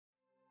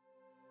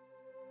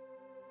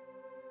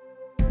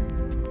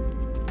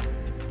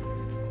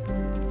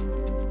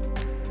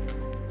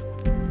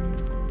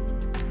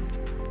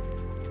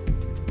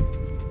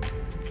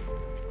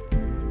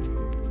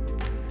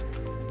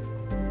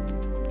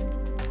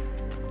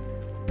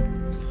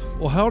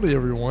Well, howdy,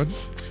 everyone.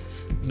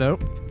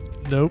 Nope.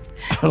 I don't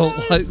That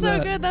like was so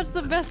that. good. That's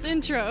the best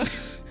intro.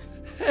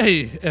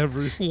 Hey,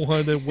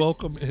 everyone, and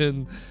welcome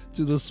in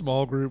to the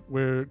small group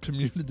where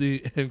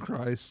community and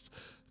Christ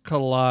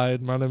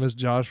collide. My name is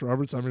Josh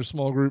Roberts. I'm your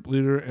small group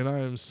leader, and I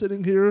am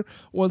sitting here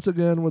once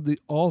again with the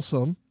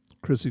awesome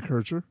Chrissy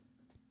Kircher.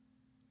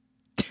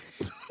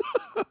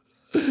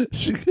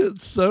 She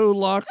gets so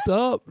locked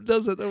up,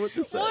 doesn't know what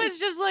to say. Well, it's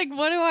just like,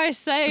 what do I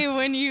say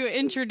when you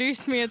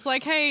introduce me? It's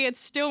like, hey, it's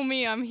still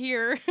me. I'm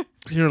here.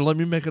 Here, let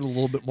me make it a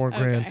little bit more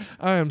grand. Okay.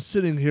 I am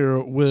sitting here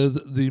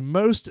with the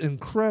most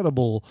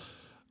incredible,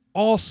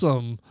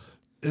 awesome,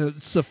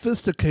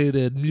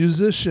 sophisticated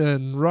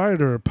musician,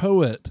 writer,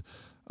 poet,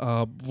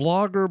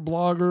 vlogger,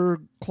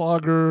 blogger,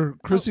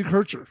 clogger, Chrissy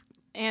Kircher,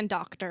 And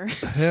doctor.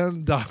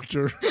 and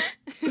doctor.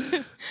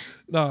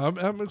 No,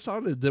 I'm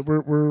excited that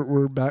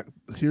we're back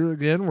here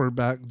again. We're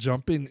back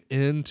jumping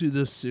into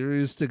this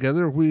series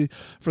together.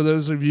 For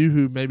those of you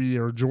who maybe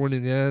are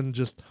joining in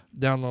just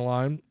down the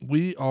line,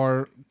 we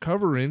are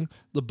covering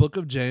the book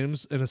of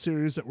James in a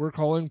series that we're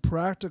calling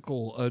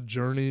Practical, a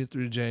Journey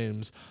Through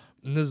James.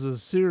 And this is a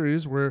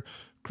series where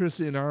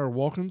Chrissy and I are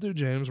walking through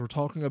James. We're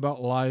talking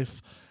about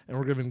life, and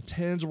we're giving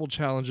tangible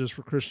challenges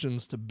for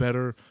Christians to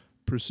better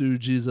pursue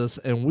Jesus.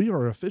 And we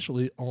are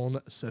officially on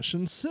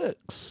session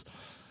 6.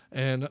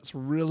 And that's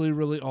really,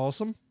 really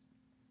awesome.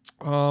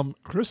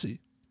 Chrissy,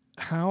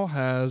 how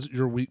has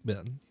your week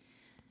been?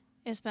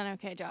 It's been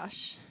okay,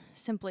 Josh.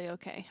 Simply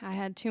okay. I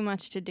had too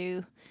much to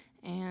do,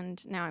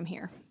 and now I'm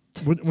here.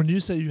 When you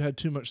say you had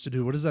too much to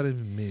do, what does that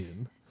even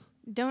mean?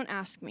 Don't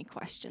ask me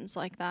questions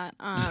like that.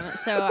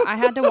 So I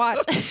had to watch.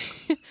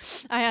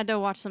 I had to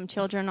watch some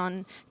children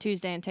on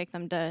Tuesday and take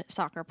them to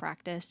soccer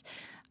practice.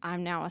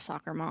 I'm now a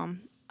soccer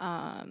mom.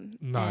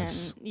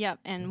 Nice.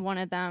 And one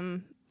of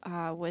them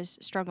was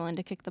struggling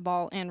to kick the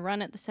ball and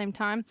run at the same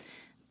time,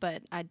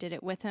 but I did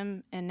it with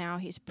him, and now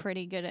he's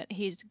pretty good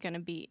he's going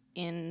to be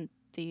in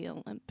the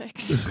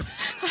Olympics.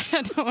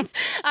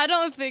 I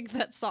don't think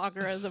that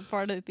soccer is a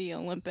part of the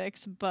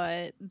Olympics,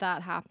 but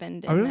that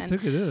happened. I don't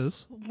think it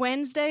is.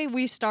 Wednesday,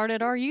 we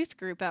started our youth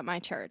group at my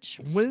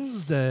church.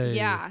 Wednesday.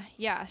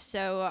 Yeah.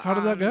 So how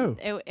did that go?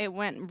 It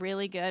went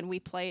really good. We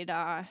played.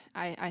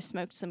 I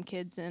smoked some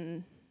kids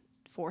in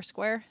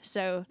Foursquare,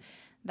 so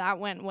that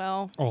went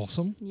well.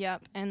 Awesome.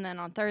 Yep. And then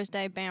on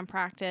Thursday, band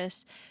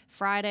practice.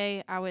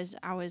 Friday, I was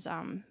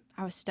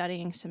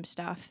studying some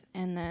stuff,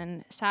 and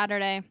then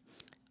Saturday,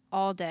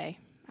 all day,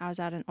 I was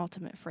at an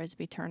ultimate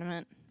frisbee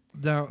tournament.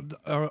 Now,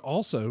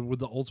 also with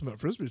the ultimate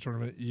frisbee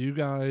tournament, you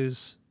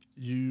guys,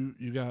 you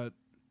got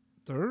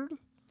third.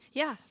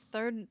 Yeah,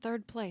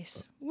 third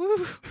place.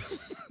 Woo!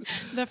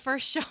 The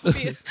first shall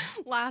be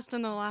last,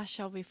 and the last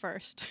shall be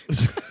first.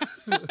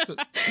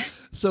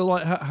 So,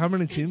 like, how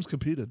many teams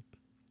competed?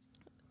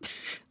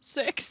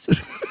 6.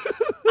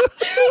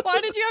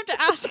 Why did you have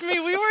to ask me?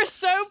 We were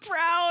so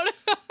proud.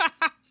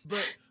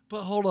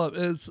 But hold up,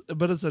 it's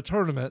a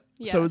tournament,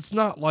 so it's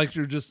not like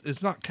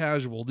it's not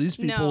casual. These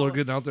people are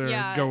getting out there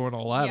and going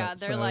all at it. Yeah,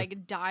 they're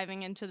like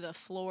diving into the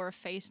floor,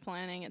 face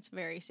planting. It's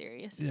very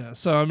serious. Yeah,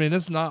 so I mean,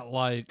 it's not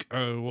like,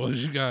 oh, well,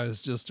 you guys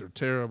just are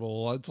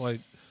terrible. It's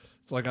like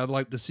I'd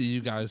like to see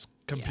you guys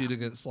compete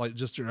against like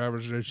just your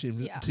average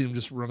team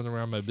just running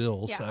around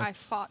Mobile. Yeah, so. I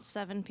fought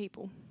 7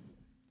 people.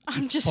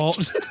 I'm just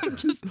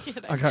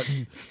kidding. I got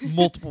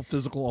multiple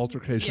physical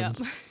altercations.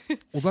 Yep.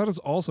 Well, that is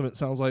awesome. It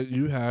sounds like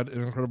you had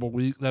an incredible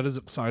week. That is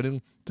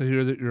exciting to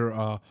hear that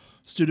your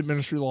student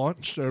ministry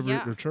launched over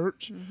at your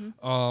church.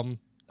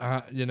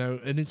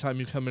 Mm-hmm. Anytime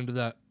you come into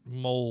that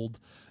mold,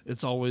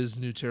 it's always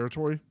new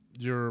territory.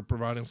 You're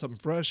providing something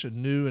fresh and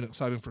new and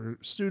exciting for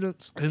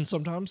students, and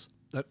sometimes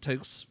that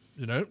takes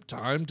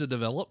time to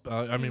develop.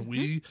 I mean,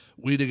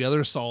 we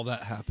together saw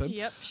that happen.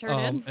 Yep,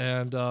 sure did.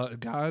 And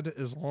God,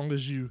 as long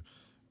as you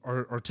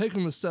are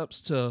taking the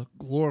steps to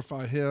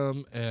glorify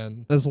Him,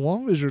 and as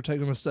long as you're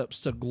taking the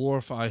steps to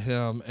glorify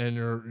Him, and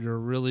you're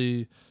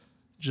really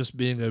just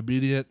being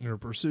obedient in your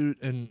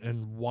pursuit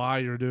and why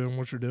you're doing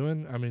what you're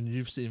doing, I mean,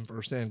 you've seen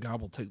firsthand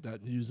God will take that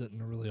and use it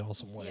in a really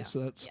awesome way. Yeah. So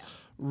that's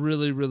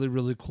really, really,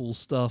 really cool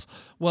stuff.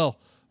 Well,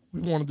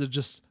 we wanted to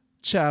just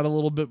chat a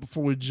little bit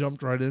before we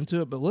jumped right into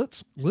it, but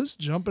let's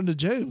jump into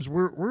James.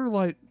 We're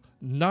like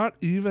not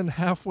even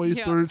halfway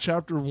through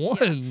chapter 1.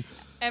 Yeah.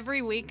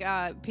 Every week,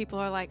 people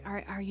are like,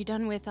 "Are you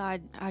done with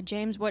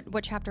James?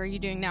 What chapter are you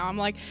doing now?" I'm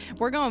like,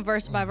 "We're going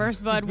verse by verse,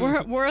 bud.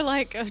 We're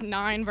like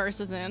 9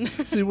 verses in."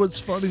 See, what's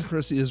funny,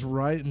 Chrissy, is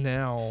right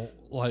now,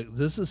 like,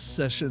 this is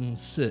session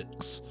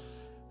 6.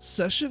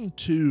 Session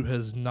 2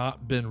 has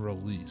not been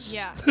released.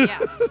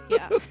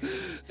 Yeah.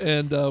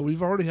 And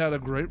we've already had a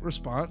great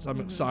response. I'm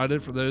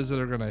excited for those that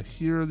are going to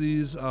hear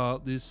these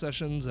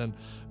sessions and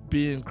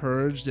be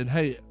encouraged. And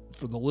hey,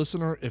 for the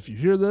listener, if you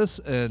hear this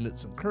and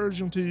it's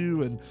encouraging to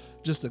you and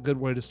just a good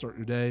way to start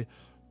your day,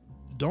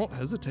 don't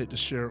hesitate to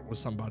share it with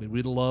somebody.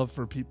 We'd love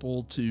for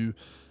people to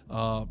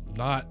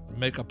not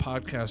make a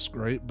podcast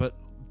great, but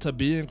to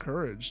be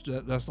encouraged.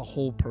 That's the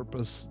whole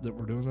purpose that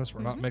we're doing this.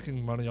 We're not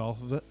making money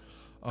off of it.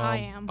 I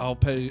am. I'll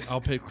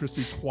pay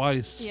Chrissy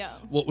twice Yeah.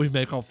 what we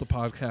make off the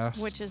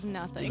podcast. Which is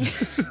nothing.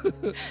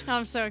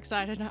 I'm so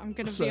excited. I'm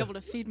going to be able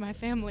to feed my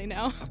family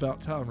now.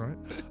 About time,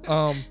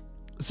 right?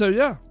 So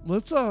yeah,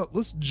 let's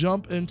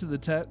jump into the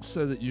text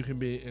so that you can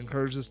be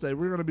encouraged this day.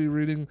 We're going to be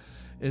reading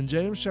in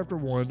James chapter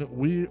 1.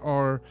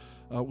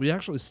 We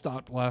actually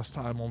stopped last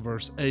time on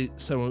verse 8.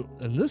 So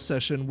in this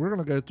session, we're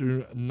going to go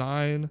through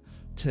 9,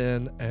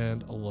 10,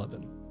 and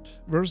 11.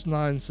 Verse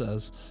 9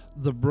 says,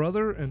 "The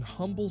brother in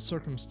humble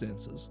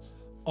circumstances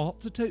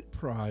ought to take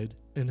pride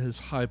in his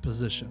high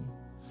position,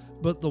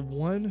 but the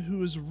one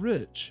who is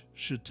rich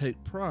should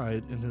take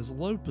pride in his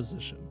low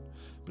position,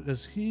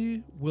 because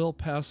he will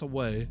pass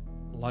away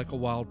like a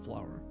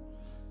wildflower.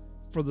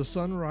 For the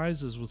sun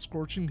rises with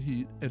scorching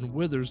heat and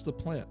withers the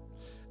plant.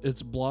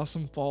 Its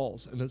blossom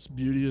falls and its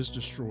beauty is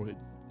destroyed.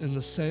 In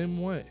the same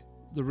way,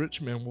 the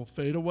rich man will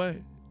fade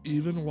away,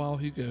 even while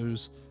he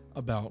goes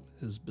about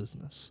his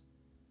business."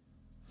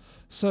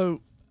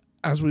 So,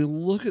 as we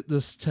look at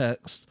this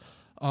text,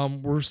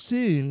 we're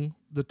seeing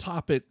the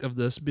topic of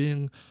this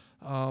being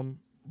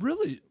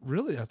really,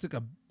 I think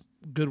a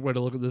good way to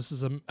look at this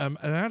is an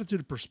attitude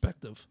of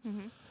perspective.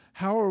 Mm-hmm.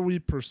 How are we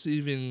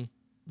perceiving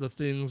the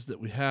things that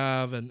we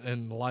have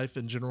and life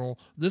in general?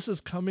 This is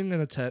coming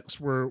in a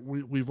text where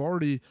we've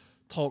already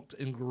talked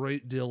in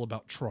great deal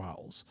about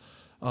trials.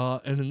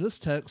 And in this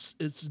text,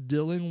 it's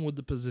dealing with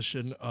the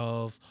position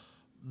of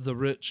the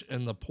rich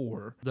and the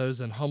poor, those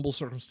in humble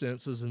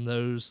circumstances and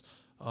those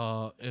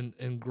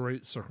in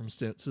great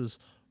circumstances.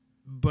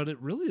 But it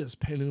really is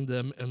painting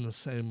them in the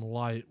same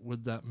light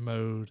with that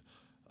mode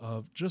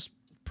of just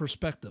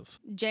perspective.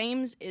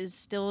 James is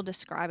still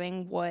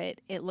describing what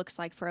it looks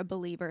like for a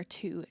believer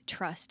to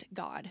trust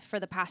God. For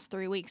the past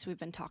 3 weeks, we've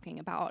been talking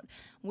about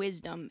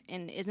wisdom,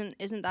 and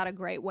isn't that a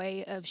great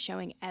way of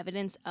showing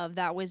evidence of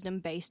that wisdom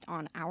based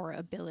on our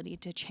ability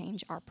to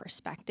change our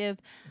perspective?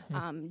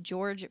 Mm-hmm.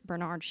 George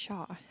Bernard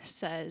Shaw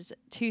says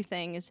 2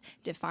 things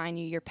define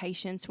you: your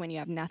patience when you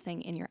have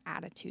nothing, and your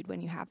attitude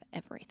when you have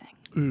everything.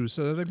 Ooh,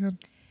 say that again.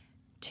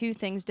 2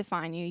 things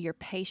define you: your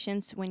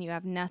patience when you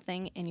have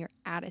nothing, and your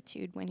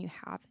attitude when you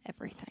have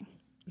everything.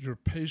 Your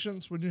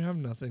patience when you have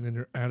nothing, and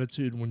your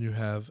attitude when you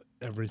have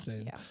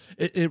everything. Yeah.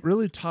 It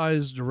really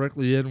ties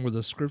directly in with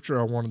the scripture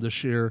I wanted to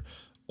share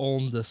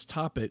on this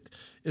topic.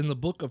 In the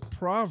book of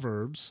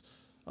Proverbs,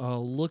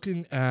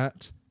 looking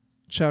at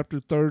chapter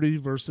 30,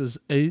 verses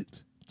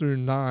 8 through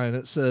 9,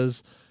 it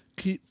says,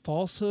 "Keep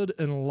falsehood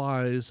and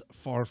lies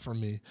far from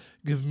me.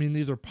 Give me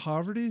neither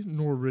poverty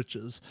nor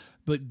riches,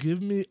 but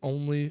give me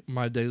only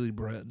my daily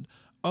bread.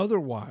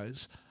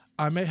 Otherwise,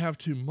 I may have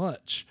too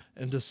much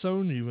and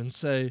disown you and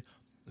say,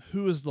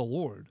 'Who is the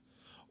Lord?'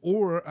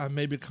 Or I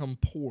may become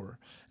poor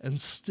and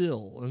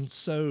still, and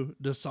so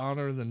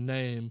dishonor the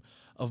name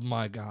of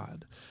my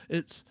God."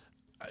 It's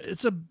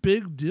a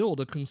big deal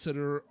to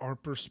consider our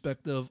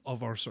perspective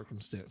of our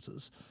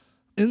circumstances.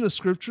 In the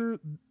scripture,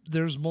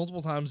 there's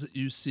multiple times that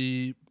you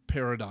see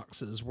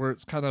paradoxes where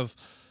it's kind of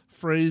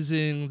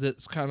phrasing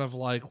that's kind of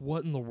like,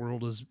 what in the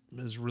world is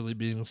really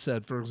being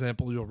said? For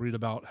example, you'll read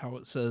about how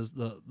it says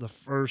the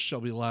first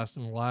shall be last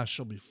and the last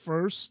shall be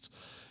first.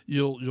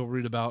 You'll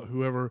read about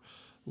whoever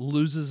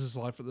loses his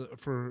life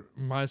for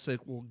my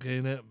sake will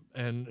gain it,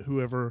 and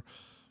whoever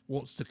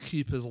wants to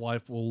keep his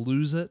life will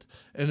lose it.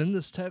 And in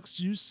this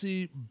text, you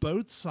see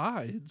both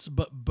sides,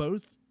 but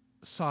both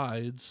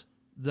sides,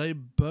 they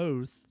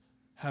both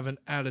have an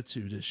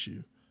attitude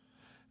issue.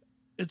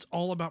 It's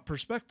all about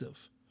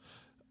perspective.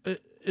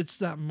 It's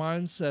that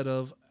mindset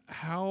of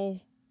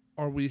how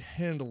are we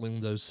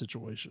handling those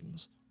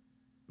situations?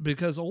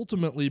 Because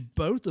ultimately,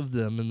 both of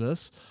them in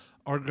this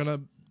are going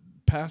to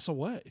pass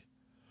away.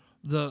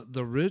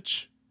 The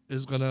rich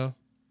is going to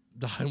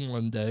die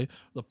one day.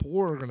 The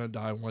poor are going to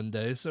die one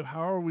day. So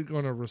how are we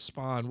going to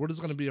respond? What is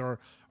going to be our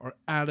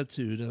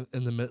attitude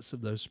in the midst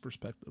of those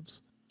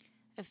perspectives?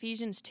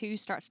 Ephesians 2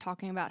 starts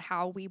talking about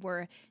how we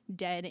were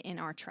dead in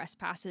our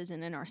trespasses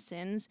and in our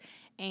sins.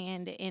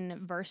 And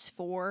in verse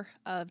 4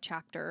 of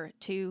chapter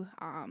 2,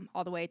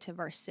 all the way to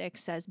verse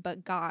 6 says,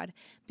 "But God,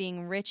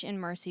 being rich in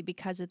mercy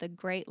because of the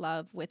great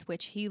love with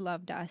which he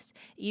loved us,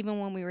 even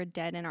when we were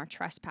dead in our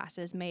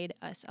trespasses, made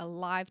us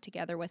alive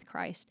together with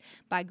Christ.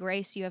 By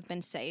grace you have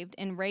been saved,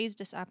 and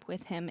raised us up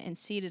with him and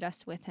seated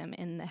us with him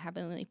in the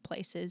heavenly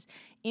places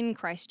in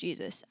Christ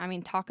Jesus." I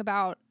mean, talk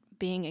about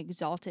being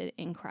exalted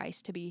in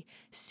Christ, to be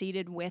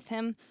seated with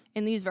him.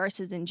 In these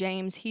verses in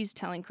James, he's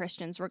telling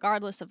Christians,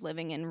 regardless of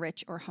living in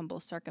rich or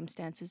humble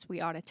circumstances, we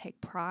ought to take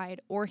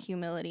pride or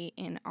humility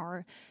in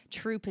our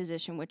true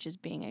position, which is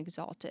being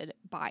exalted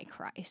by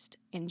Christ.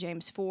 In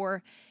James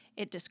 4,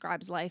 it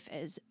describes life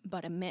as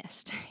but a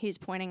mist. He's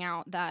pointing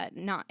out that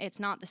it's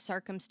not the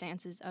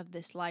circumstances of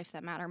this life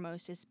that matter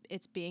most.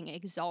 It's being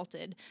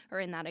exalted, or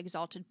in that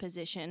exalted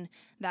position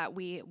that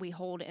we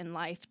hold in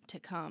life to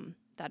come,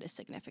 that is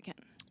significant.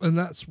 And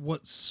that's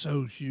what's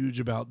so huge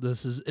about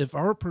this is if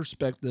our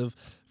perspective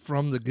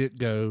from the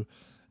get-go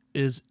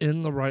is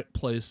in the right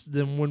place,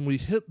 then when we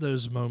hit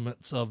those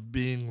moments of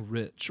being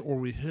rich or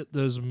we hit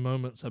those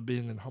moments of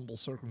being in humble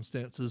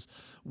circumstances,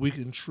 we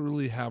can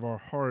truly have our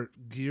heart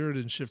geared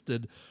and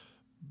shifted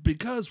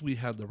because we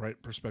had the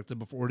right perspective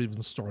before it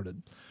even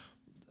started.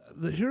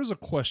 Here's a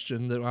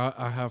question that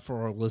I have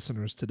for our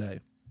listeners today.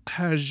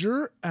 Has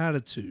your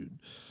attitude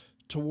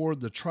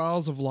toward the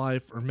trials of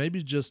life, or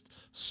maybe just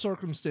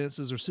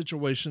circumstances or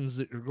situations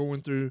that you're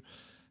going through,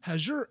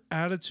 has your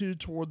attitude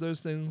toward those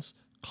things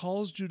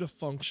caused you to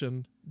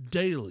function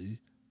daily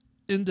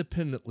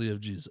independently of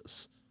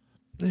Jesus?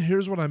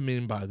 Here's what I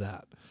mean by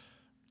that.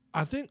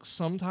 I think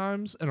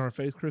sometimes in our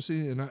faith,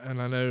 Chrissy, and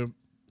I know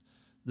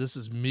this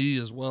is me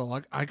as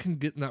well, I can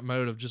get in that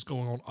mode of just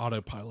going on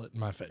autopilot in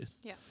my faith.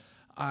 Yeah.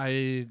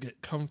 I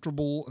get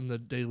comfortable in the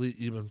daily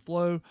even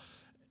flow.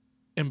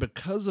 And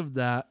because of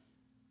that,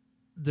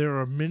 there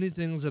are many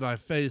things that I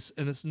face,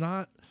 and it's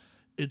not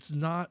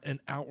an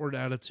outward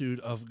attitude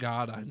of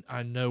God,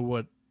 I know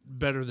what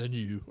better than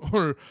you,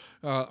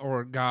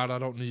 or God, I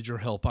don't need your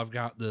help, I've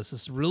got this.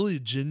 It's really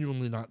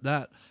genuinely not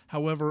that.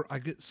 However, I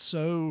get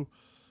so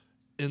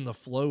in the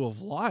flow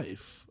of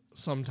life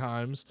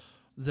sometimes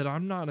that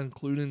I'm not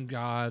including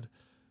God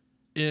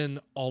in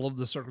all of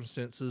the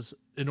circumstances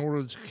in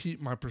order to keep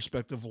my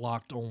perspective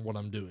locked on what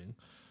I'm doing.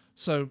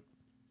 So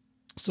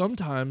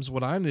sometimes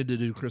what I need to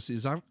do, Chrissy,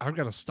 is I've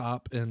got to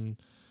stop and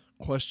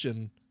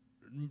question,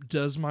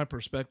 does my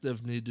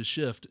perspective need to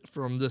shift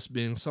from this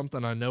being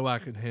something I know I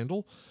can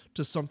handle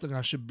to something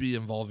I should be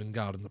involving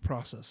God in the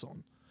process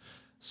on?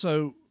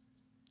 So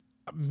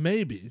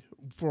maybe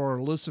for our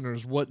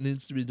listeners, what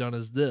needs to be done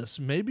is this.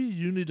 Maybe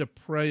you need to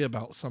pray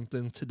about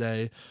something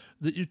today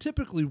that you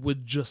typically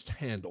would just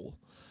handle.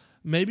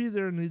 Maybe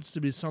there needs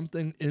to be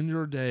something in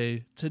your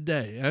day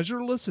today, as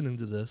you're listening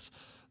to this,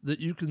 that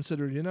you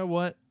consider, you know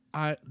what?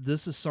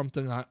 This is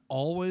something I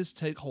always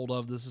take hold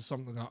of. This is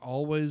something I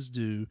always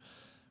do.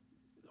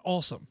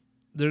 Awesome.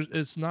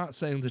 It's not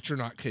saying that you're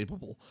not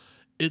capable.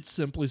 It's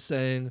simply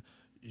saying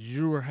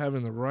you are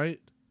having the right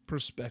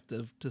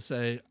perspective to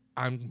say,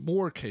 I'm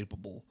more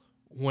capable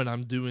when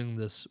I'm doing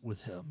this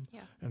with him.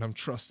 Yeah. And I'm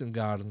trusting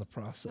God in the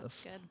process.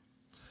 That's good.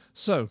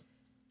 So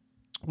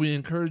we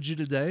encourage you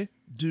today,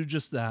 do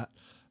just that.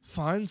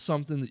 Find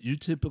something that you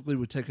typically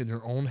would take in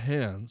your own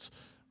hands,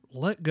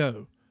 let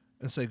go,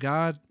 and say,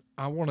 God,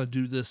 I want to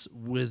do this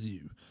with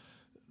you.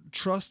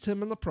 Trust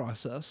him in the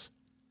process.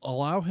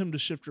 Allow him to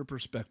shift your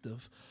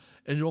perspective.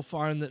 And you'll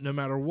find that no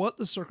matter what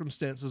the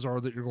circumstances are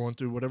that you're going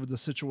through, whatever the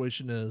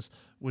situation is,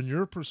 when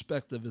your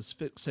perspective is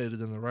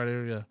fixated in the right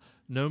area,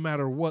 no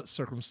matter what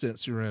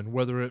circumstance you're in,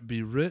 whether it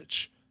be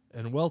rich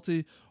and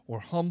wealthy or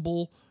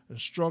humble and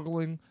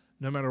struggling,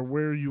 no matter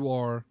where you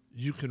are,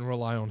 you can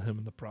rely on him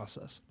in the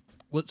process.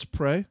 Let's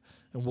pray,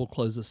 and we'll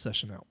close this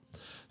session out.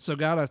 So,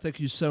 God, I thank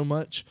you so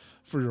much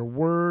for your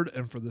word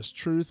and for this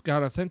truth.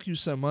 God, I thank you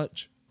so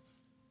much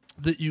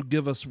that you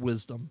give us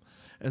wisdom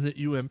and that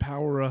you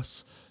empower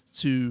us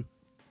to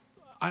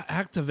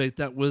activate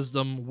that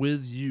wisdom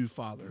with you,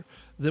 Father,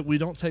 that we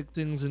don't take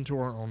things into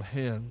our own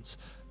hands,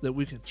 that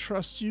we can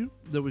trust you,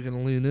 that we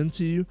can lean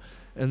into you,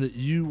 and that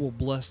you will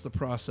bless the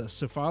process.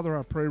 So, Father,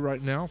 I pray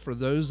right now for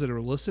those that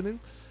are listening,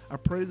 I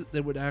pray that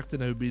they would act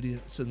in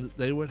obedience and that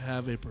they would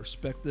have a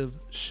perspective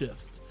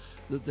shift,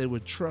 that they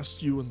would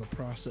trust you in the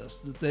process,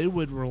 that they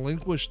would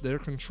relinquish their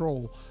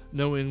control,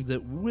 knowing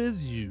that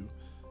with you,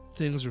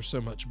 things are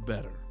so much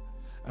better.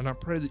 And I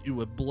pray that you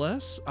would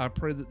bless. I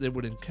pray that they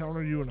would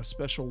encounter you in a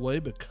special way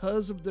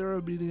because of their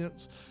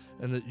obedience,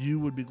 and that you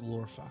would be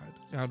glorified.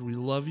 God, we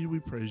love you. We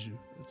praise you.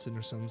 It's in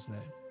your son's name.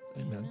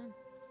 Amen.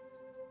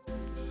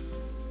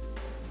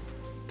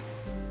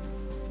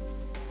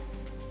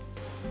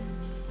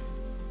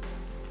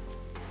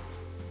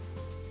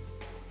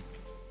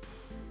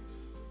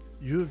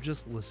 You have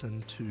just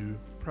listened to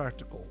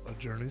Practical, A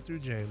Journey Through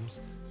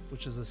James,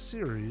 which is a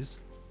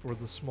series for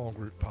the Small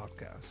Group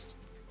Podcast.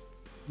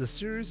 The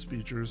series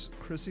features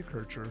Chrissy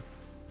Kircher,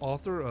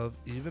 author of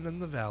Even in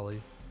the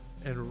Valley,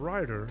 and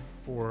writer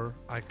for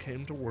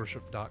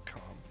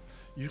ICameToWorship.com.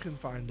 You can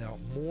find out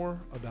more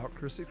about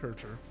Chrissy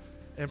Kircher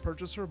and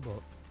purchase her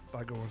book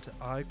by going to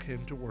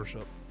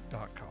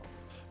ICameToWorship.com.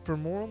 For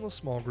more on the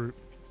small group,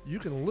 you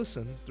can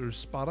listen through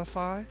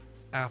Spotify,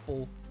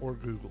 Apple, or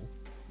Google.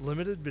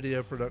 Limited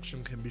video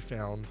production can be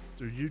found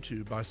through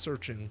YouTube by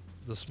searching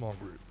The Small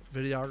Group.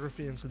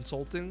 Videography and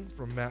consulting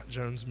from Matt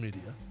Jones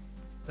Media.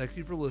 Thank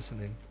you for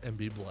listening, and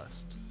be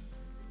blessed.